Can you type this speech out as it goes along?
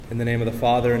In the name of the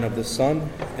Father, and of the Son,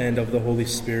 and of the Holy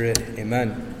Spirit.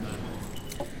 Amen.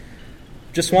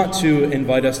 Just want to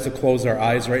invite us to close our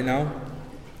eyes right now.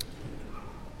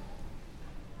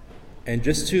 And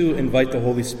just to invite the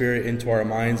Holy Spirit into our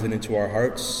minds and into our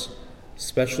hearts,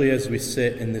 especially as we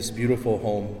sit in this beautiful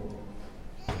home,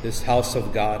 this house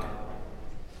of God.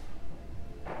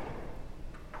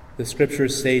 The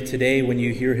scriptures say, today when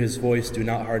you hear his voice, do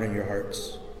not harden your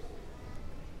hearts.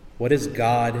 What is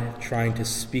God trying to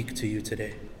speak to you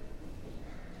today?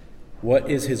 What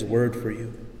is his word for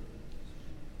you?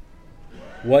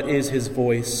 What is his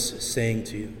voice saying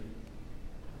to you?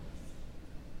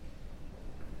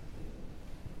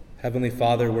 Heavenly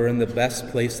Father, we're in the best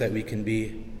place that we can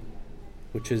be,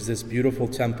 which is this beautiful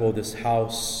temple, this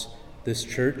house, this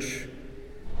church,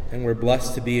 and we're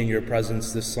blessed to be in your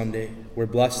presence this Sunday. We're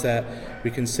blessed that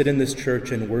we can sit in this church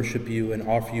and worship you and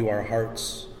offer you our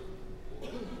hearts.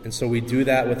 And so we do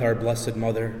that with our Blessed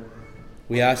Mother.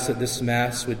 We ask that this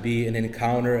Mass would be an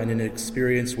encounter and an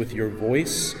experience with your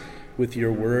voice, with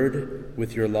your word,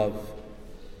 with your love.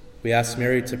 We ask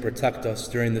Mary to protect us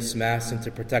during this Mass and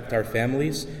to protect our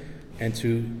families and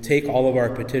to take all of our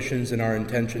petitions and our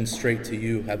intentions straight to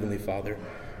you, Heavenly Father,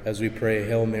 as we pray,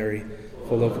 Hail Mary,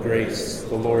 full of grace,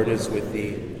 the Lord is with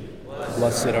thee.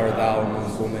 Blessed art thou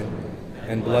among women,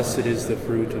 and blessed is the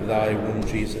fruit of thy womb,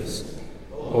 Jesus.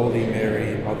 Holy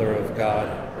Mary, Mother of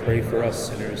God, pray for us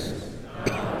sinners.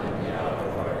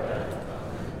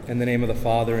 In the name of the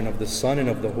Father, and of the Son, and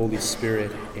of the Holy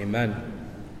Spirit. Amen.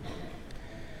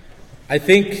 I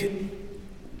think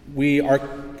we are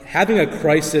having a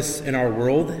crisis in our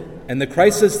world, and the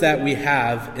crisis that we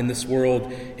have in this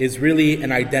world is really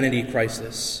an identity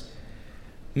crisis.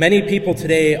 Many people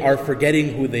today are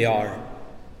forgetting who they are.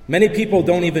 Many people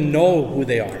don't even know who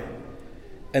they are.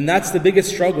 And that's the biggest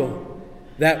struggle.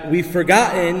 That we've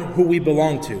forgotten who we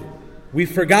belong to.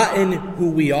 We've forgotten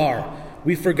who we are.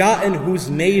 We've forgotten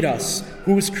who's made us,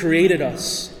 who's created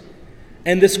us.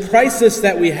 And this crisis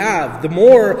that we have, the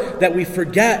more that we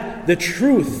forget the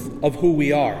truth of who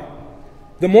we are,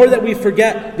 the more that we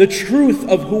forget the truth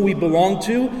of who we belong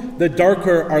to, the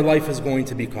darker our life is going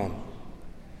to become.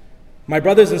 My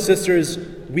brothers and sisters,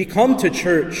 we come to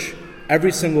church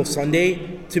every single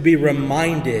Sunday to be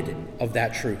reminded of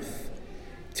that truth.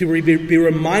 To be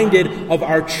reminded of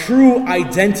our true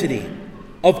identity,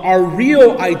 of our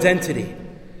real identity.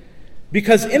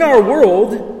 Because in our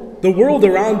world, the world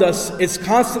around us is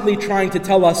constantly trying to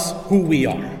tell us who we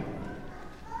are.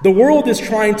 The world is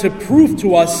trying to prove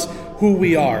to us who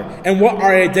we are and what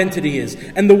our identity is.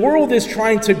 And the world is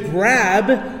trying to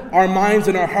grab our minds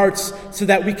and our hearts so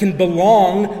that we can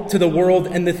belong to the world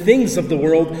and the things of the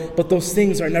world, but those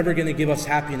things are never going to give us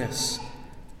happiness.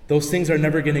 Those things are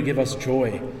never going to give us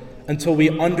joy until we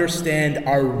understand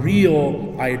our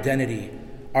real identity,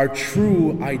 our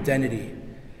true identity,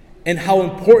 and how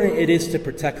important it is to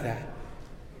protect that.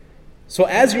 So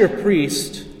as your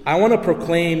priest, I want to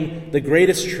proclaim the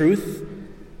greatest truth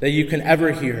that you can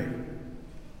ever hear,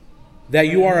 that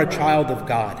you are a child of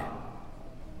God,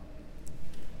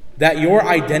 that your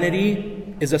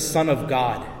identity is a son of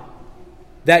God,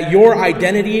 that your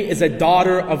identity is a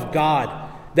daughter of God,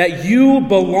 that you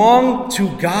belong to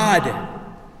God.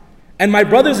 And my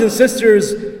brothers and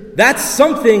sisters, that's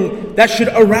something that should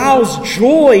arouse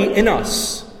joy in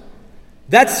us.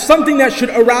 That's something that should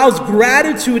arouse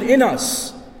gratitude in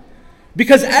us.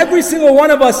 Because every single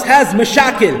one of us has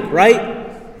mashakil,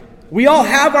 right? We all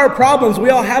have our problems, we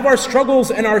all have our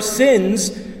struggles and our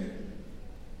sins,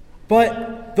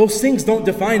 but those things don't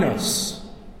define us.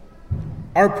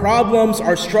 Our problems,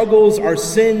 our struggles, our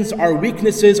sins, our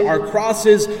weaknesses, our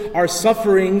crosses, our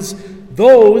sufferings,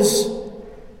 those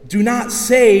do not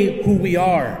say who we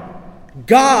are.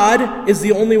 God is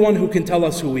the only one who can tell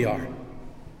us who we are.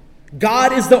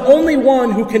 God is the only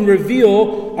one who can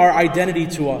reveal our identity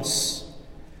to us.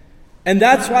 And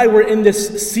that's why we're in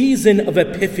this season of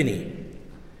Epiphany.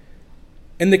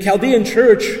 In the Chaldean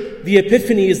church, the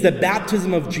Epiphany is the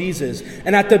baptism of Jesus.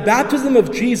 And at the baptism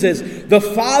of Jesus, the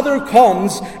Father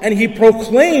comes and he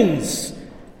proclaims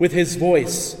with his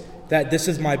voice that this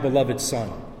is my beloved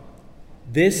Son.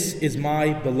 This is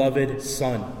my beloved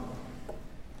Son.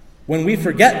 When we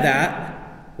forget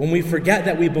that, when we forget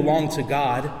that we belong to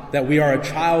God, that we are a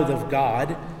child of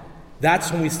God,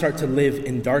 that's when we start to live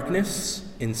in darkness,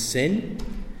 in sin,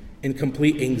 in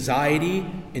complete anxiety,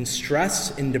 in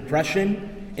stress, in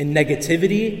depression, in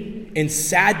negativity, in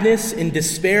sadness, in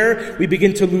despair. We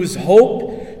begin to lose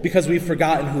hope because we've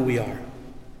forgotten who we are.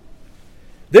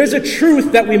 There's a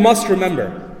truth that we must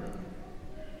remember.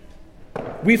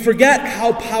 We forget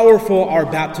how powerful our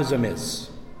baptism is.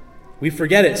 We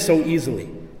forget it so easily.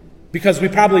 because we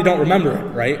probably don't remember it,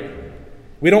 right?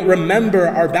 We don't remember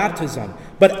our baptism.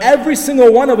 But every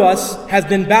single one of us has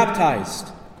been baptized.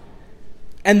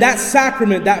 And that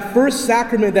sacrament, that first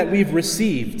sacrament that we've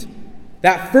received,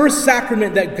 that first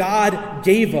sacrament that God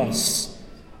gave us,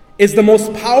 is the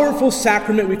most powerful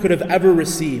sacrament we could have ever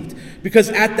received. Because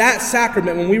at that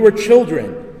sacrament, when we were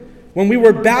children, when we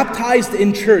were baptized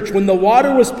in church, when the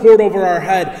water was poured over our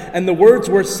head and the words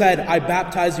were said, "I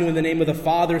baptize you in the name of the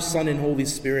Father, Son, and Holy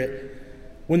Spirit,"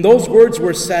 when those words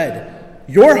were said,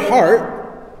 your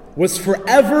heart was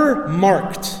forever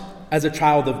marked as a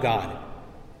child of God.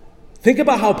 Think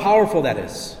about how powerful that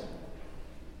is.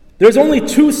 There's only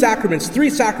three sacraments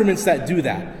that do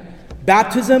that: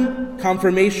 baptism,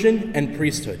 confirmation, and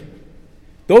priesthood.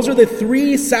 Those are the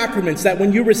three sacraments that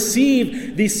when you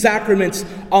receive these sacraments,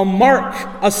 a mark,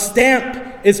 a stamp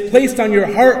is placed on your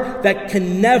heart that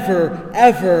can never,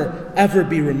 ever, ever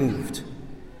be removed.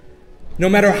 No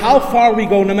matter how far we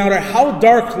go, no matter how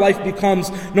dark life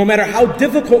becomes, no matter how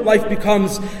difficult life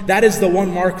becomes, that is the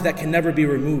one mark that can never be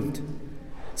removed.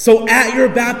 So at your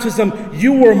baptism,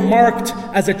 you were marked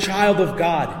as a child of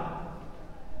God.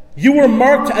 You were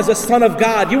marked as a son of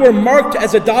God. You were marked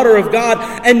as a daughter of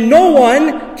God. And no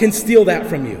one can steal that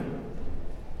from you.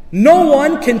 No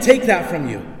one can take that from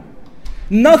you.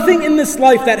 Nothing in this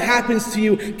life that happens to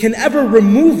you can ever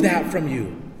remove that from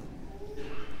you.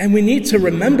 And we need to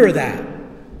remember that.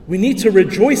 We need to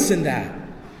rejoice in that.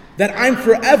 That I'm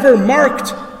forever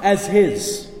marked as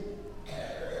His.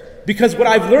 Because what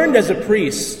I've learned as a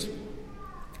priest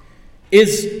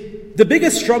is the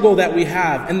biggest struggle that we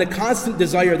have and the constant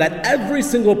desire that every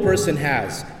single person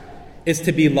has is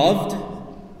to be loved,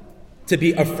 to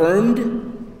be affirmed,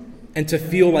 and to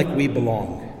feel like we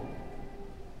belong.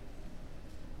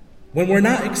 When we're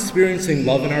not experiencing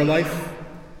love in our life,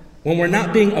 when we're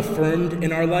not being affirmed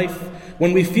in our life,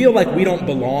 when we feel like we don't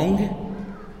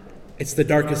belong, it's the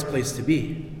darkest place to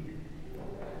be.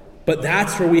 But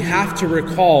that's where we have to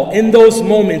recall, in those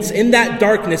moments, in that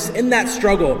darkness, in that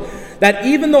struggle, that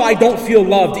even though I don't feel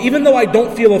loved, even though I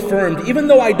don't feel affirmed, even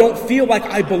though I don't feel like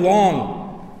I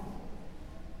belong,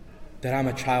 that I'm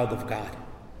a child of God.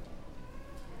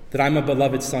 That I'm a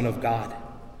beloved son of God.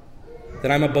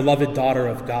 That I'm a beloved daughter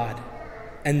of God.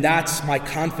 And that's my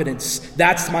confidence.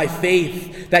 That's my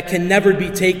faith that can never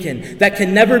be taken, that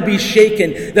can never be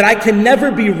shaken, that I can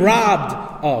never be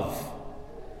robbed of.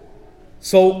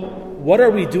 So, what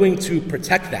are we doing to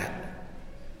protect that?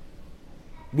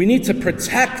 We need to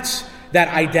protect that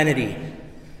identity.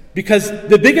 Because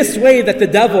the biggest way that the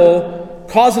devil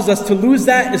causes us to lose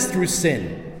that is through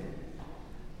sin.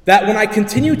 That when I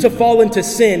continue to fall into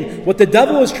sin, what the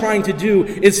devil is trying to do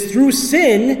is through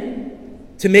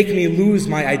sin to make me lose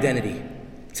my identity.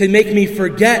 To make me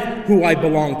forget who I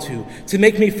belong to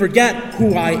make me forget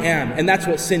who I am. And that's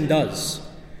what sin does.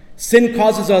 Sin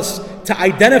causes us to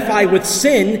identify with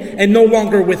sin and no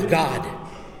longer with God.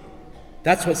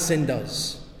 That's what sin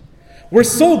does. We're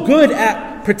so good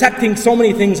at protecting so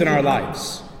many things in our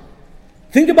lives.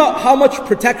 Think about how much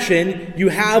protection you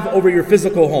have over your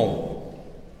physical home.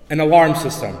 An alarm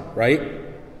system, right?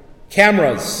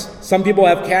 Cameras. Some people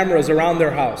have cameras around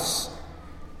their house.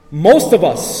 Most of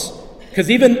us,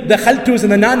 because even the khaltus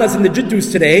and the nanas and the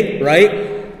jiddus today,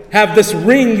 right, have this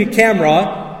ring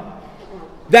camera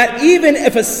that even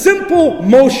if a simple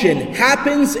motion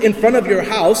happens in front of your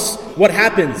house, what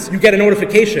happens? You get a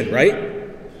notification, right?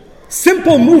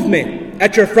 Simple movement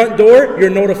at your front door, you're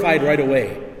notified right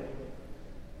away.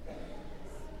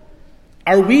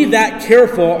 Are we that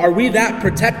careful? Are we that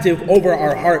protective over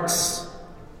our hearts?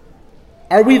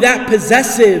 Are we that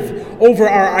possessive over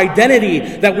our identity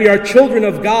that we are children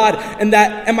of God, and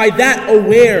that am I that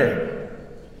aware?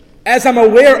 As I'm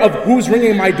aware of who's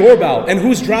ringing my doorbell and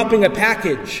who's dropping a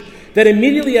package, that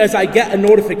immediately as I get a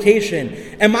notification,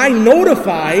 am I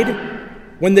notified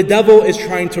when the devil is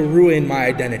trying to ruin my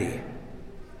identity?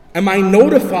 Am I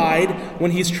notified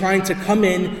when he's trying to come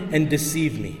in and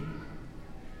deceive me?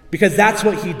 Because that's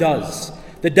what he does.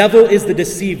 The devil is the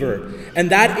deceiver. And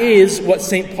that is what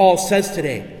St. Paul says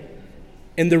today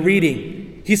in the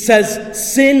reading. He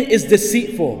says, sin is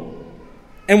deceitful.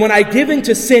 And when I give in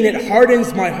to sin, it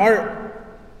hardens my heart.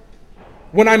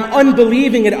 When I'm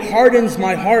unbelieving, it hardens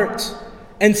my heart.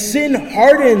 And sin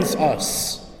hardens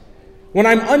us. When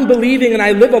I'm unbelieving and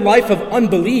I live a life of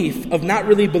unbelief, of not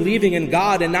really believing in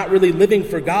God and not really living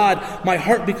for God, my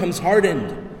heart becomes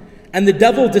hardened. And the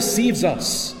devil deceives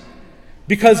us.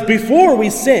 Because before we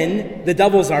sin, the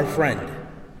devil's our friend.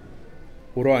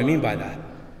 What do I mean by that?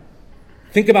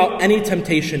 Think about any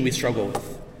temptation we struggle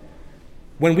with.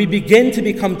 When we begin to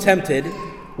become tempted,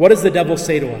 what does the devil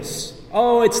say to us?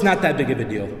 Oh, it's not that big of a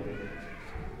deal.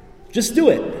 Just do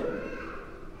it.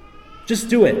 Just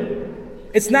do it.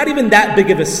 It's not even that big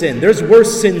of a sin. There's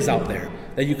worse sins out there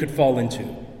that you could fall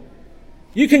into.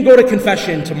 You can go to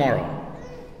confession tomorrow.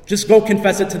 Just go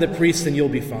confess it to the priest and you'll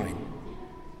be fine.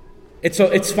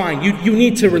 It's fine. You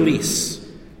need to release.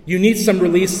 You need some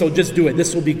release, so just do it.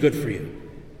 This will be good for you.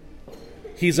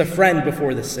 He's a friend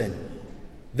before the sin.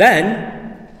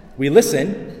 Then we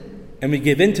listen and we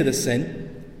give in to the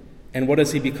sin. And what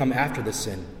does he become after the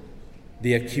sin?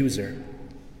 The accuser.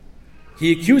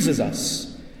 He accuses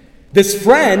us. This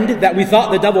friend that we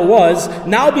thought the devil was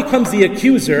now becomes the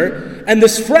accuser. And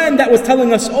this friend that was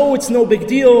telling us, oh, it's no big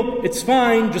deal, it's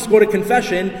fine, just go to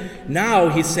confession. Now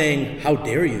he's saying, how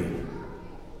dare you?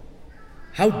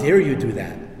 How dare you do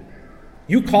that?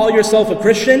 You call yourself a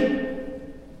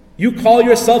Christian? You call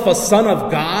yourself a son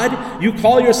of God? You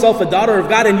call yourself a daughter of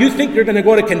God, and you think you're going to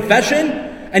go to confession?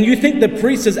 And you think the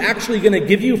priest is actually going to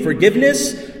give you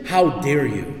forgiveness? How dare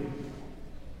you?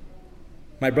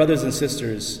 My brothers and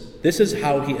sisters, this is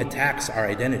how he attacks our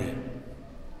identity.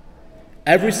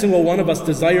 Every single one of us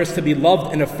desires to be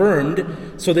loved and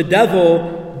affirmed, so the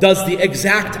devil does the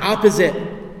exact opposite.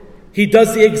 He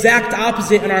does the exact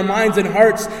opposite in our minds and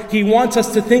hearts. He wants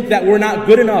us to think that we're not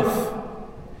good enough.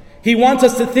 He wants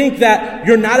us to think that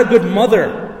you're not a good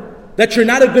mother, that you're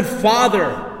not a good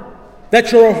father,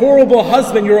 that you're a horrible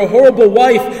husband, you're a horrible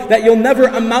wife, that you'll never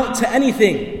amount to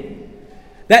anything.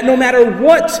 That no matter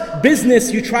what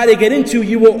business you try to get into,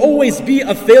 you will always be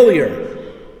a failure.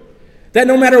 That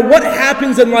no matter what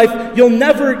happens in life, you'll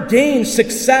never gain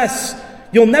success.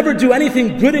 You'll never do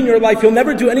anything good in your life. You'll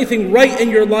never do anything right in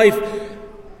your life.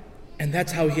 And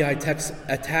that's how he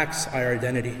attacks our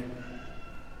identity.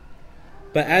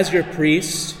 But as your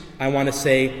priest, I want to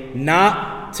say,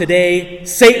 not today,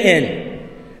 Satan.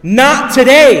 Not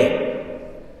today.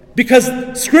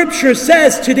 Because Scripture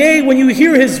says, today when you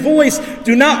hear his voice,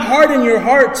 do not harden your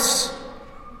hearts.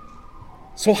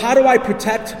 So how do I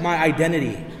protect my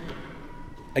identity?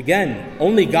 Again,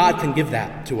 only God can give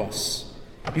that to us.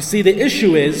 You see, the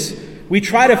issue is, we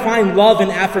try to find love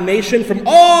and affirmation from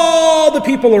all the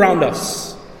people around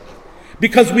us.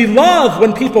 Because we love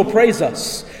when people praise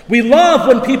us. We love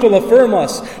when people affirm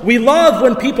us. We love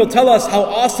when people tell us how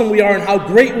awesome we are and how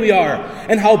great we are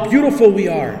and how beautiful we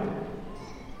are.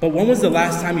 But when was the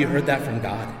last time you heard that from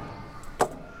God?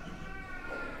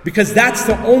 Because that's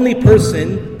the only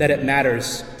person that it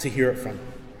matters to hear it from.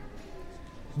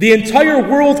 The entire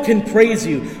world can praise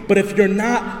you, but if you're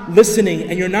not listening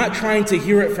and you're not trying to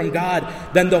hear it from God,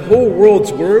 then the whole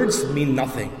world's words mean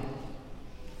nothing.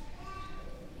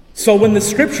 So when the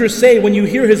Scriptures say, when you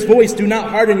hear his voice, do not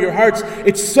harden your hearts,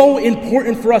 it's so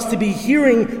important for us to be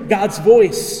hearing God's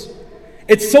voice.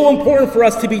 It's so important for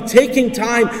us to be taking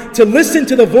time to listen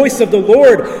to the voice of the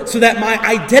Lord so that my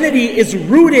identity is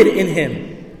rooted in him.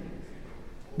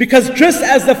 Because just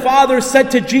as the Father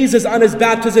said to Jesus on his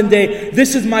baptism day,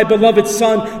 this is my beloved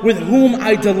Son with whom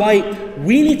I delight,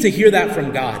 we need to hear that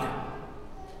from God.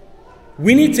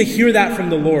 We need to hear that from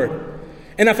the Lord.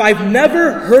 And if I've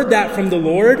never heard that from the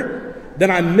Lord,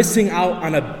 then I'm missing out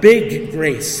on a big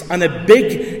grace, on a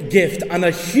big gift, on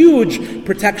a huge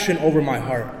protection over my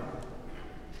heart.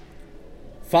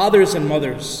 Fathers and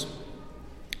mothers,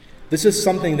 this is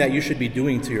something that you should be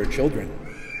doing to your children.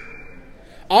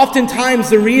 Oftentimes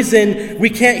the reason we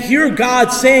can't hear God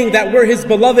saying that we're his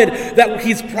beloved, that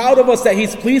he's proud of us, that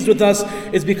he's pleased with us,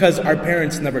 is because our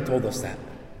parents never told us that.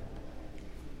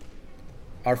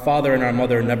 Our father and our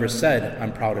mother never said,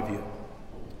 I'm proud of you.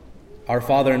 Our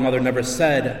father and mother never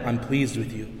said, I'm pleased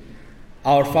with you.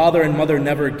 Our father and mother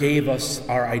never gave us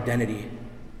our identity.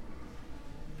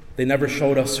 They never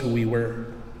showed us who we were.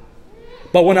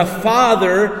 But when a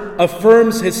father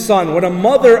affirms his son, when a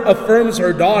mother affirms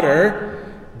her daughter,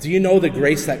 do you know the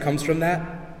grace that comes from that?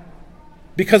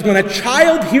 Because when a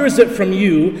child hears it from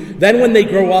you, then when they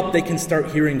grow up, they can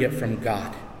start hearing it from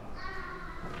God.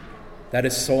 That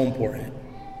is so important.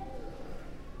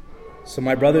 So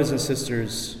my brothers and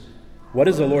sisters, what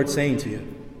is the Lord saying to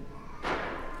you?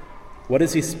 What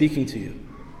is he speaking to you?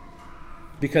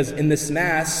 Because in this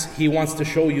Mass, he wants to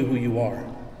show you who you are.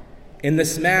 In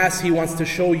this Mass, he wants to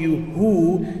show you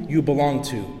who you belong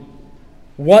to,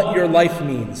 what your life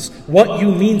means, what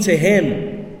you mean to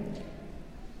him.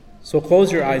 So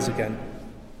close your eyes again.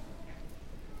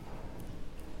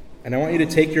 And I want you to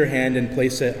take your hand and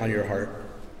place it on your heart.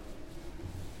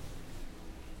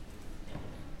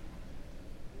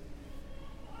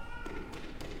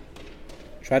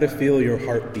 Try to feel your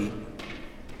heartbeat.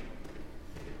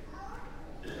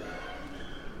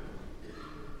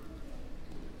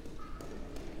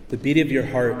 The beat of your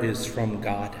heart is from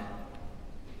God,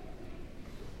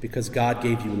 because God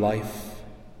gave you life.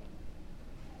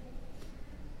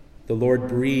 The Lord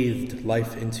breathed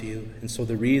life into you, and so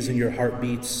the reason your heart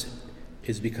beats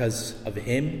is because of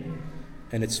him,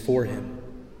 and it's for him.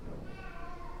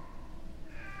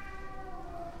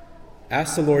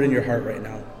 Ask the Lord in your heart right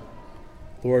now,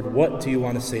 Lord, what do you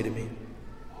want to say to me?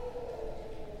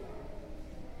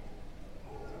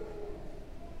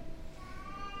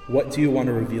 What do you want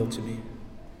to reveal to me?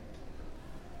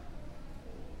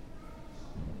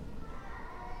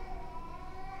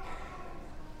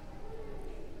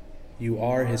 You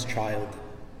are his child.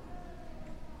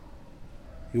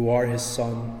 You are his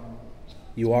son.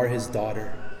 You are his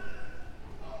daughter.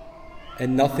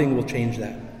 And nothing will change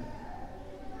that.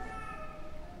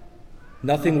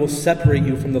 Nothing will separate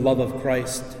you from the love of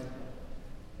Christ.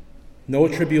 No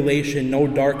tribulation, no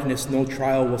darkness, no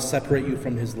trial will separate you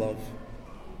from his love.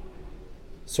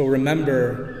 So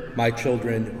remember, my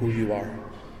children, who you are.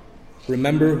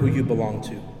 Remember who you belong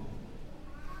to.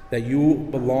 That you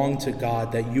belong to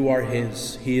God, that you are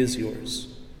his, he is yours.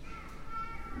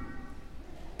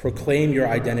 Proclaim your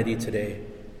identity today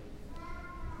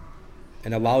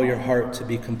and allow your heart to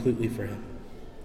be completely for him.